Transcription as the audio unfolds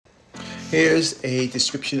Here's a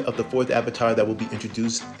description of the fourth avatar that will be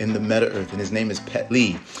introduced in the Metaearth, and his name is Pet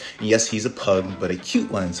Lee. And yes, he's a pug, but a cute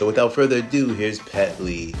one. So without further ado, here's Pet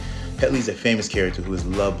Lee. Pet Lee's a famous character who is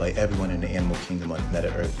loved by everyone in the animal kingdom on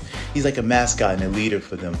Metaearth. He's like a mascot and a leader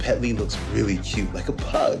for them. Pet Lee looks really cute, like a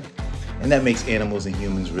pug. And that makes animals and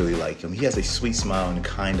humans really like him. He has a sweet smile and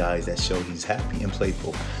kind eyes that show he's happy and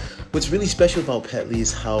playful. What's really special about Pet Lee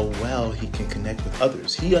is how well he can connect with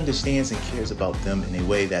others. He understands and cares about them in a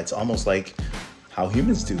way that's almost like how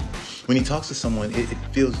humans do. When he talks to someone, it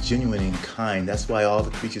feels genuine and kind. That's why all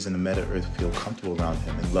the creatures in the Metaearth feel comfortable around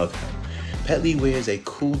him and love him. Pet Lee wears a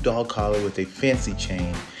cool dog collar with a fancy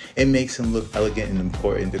chain. It makes him look elegant and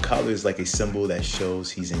important. The collar is like a symbol that shows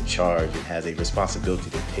he's in charge and has a responsibility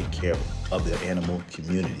to take care of the animal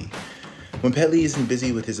community. When Pet Lee isn't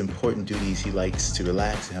busy with his important duties, he likes to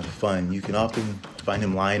relax and have fun. You can often find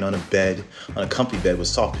him lying on a comfy bed with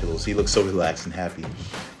soft pillows. He looks so relaxed and happy,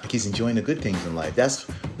 like he's enjoying the good things in life. That's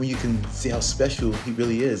when you can see how special he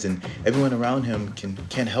really is, and everyone around him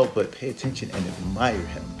can't help but pay attention and admire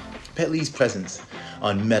him. Pet Lee's presence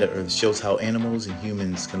on Metaearth shows how animals and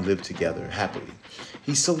humans can live together happily.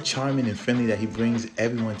 He's so charming and friendly that he brings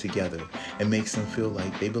everyone together and makes them feel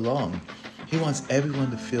like they belong. He wants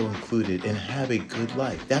everyone to feel included and have a good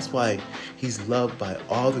life. That's why he's loved by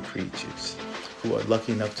all the creatures who are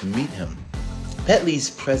lucky enough to meet him. Pet Lee's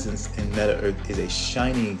presence in Metaearth is a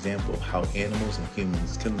shining example of how animals and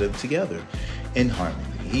humans can live together in harmony.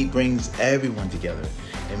 He brings everyone together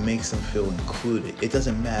and makes them feel included. It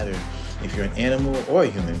doesn't matter if you're an animal or a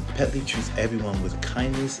human, Pet Lee treats everyone with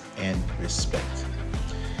kindness and respect.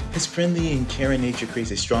 His friendly and caring nature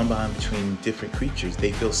creates a strong bond between different creatures.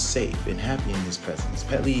 They feel safe and happy in his presence.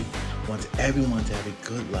 Pet Lee wants everyone to have a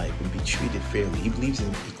good life and be treated fairly. He believes in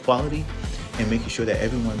equality and making sure that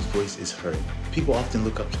everyone's voice is heard. People often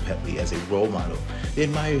look up to Pet Lee as a role model. They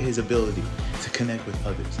admire his ability to connect with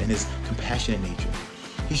others and his compassionate nature.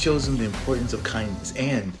 He shows them the importance of kindness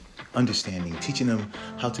and understanding, teaching them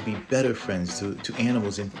how to be better friends to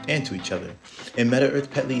animals and to each other. In Metaearth,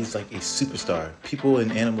 Pet Lee is like a superstar. People and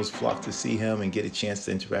animals flock to see him and get a chance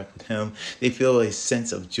to interact with him. They feel a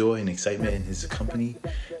sense of joy and excitement in his company.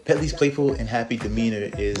 Pet Lee's playful and happy demeanor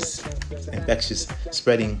is infectious,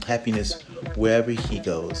 spreading happiness wherever he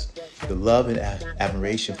goes. The love and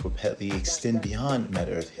admiration for Pet Lee extend beyond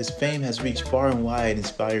Metaearth. His fame has reached far and wide,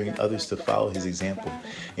 inspiring others to follow his example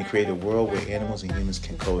and create a world where animals and humans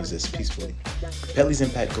can coexist peacefully. Pet Lee's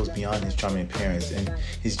impact goes beyond his charming appearance and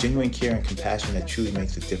his genuine care and compassion that truly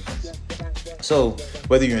makes a difference. So,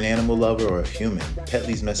 whether you're an animal lover or a human, Pet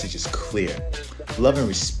Lee's message is clear. Love and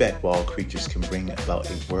respect for all creatures can bring about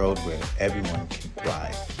a world where everyone can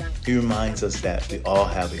thrive. He reminds us that we all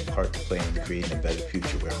have a part to play in creating a better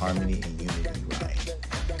future where harmony and unity reign.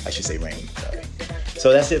 I should say reign, sorry.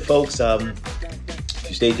 So that's it, folks. If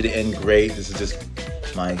you stayed to the end, great. This is just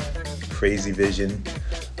my crazy vision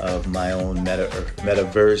of my own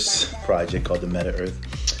metaverse project called the Metaearth.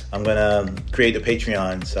 I'm gonna create a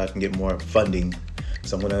Patreon so I can get more funding.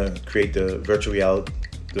 So I'm gonna create the virtual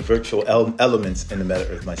elements in the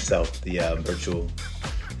Metaearth myself, the virtual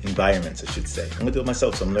environments, I should say. I'm gonna do it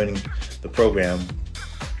myself, so I'm learning the program.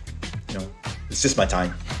 You know, it's just my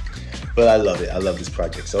time, but I love it. I love this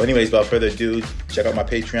project. So anyways, without further ado, check out my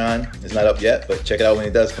Patreon. It's not up yet, but check it out when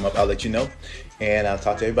it does come up. I'll let you know, and I'll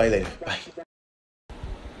talk to everybody later. Bye.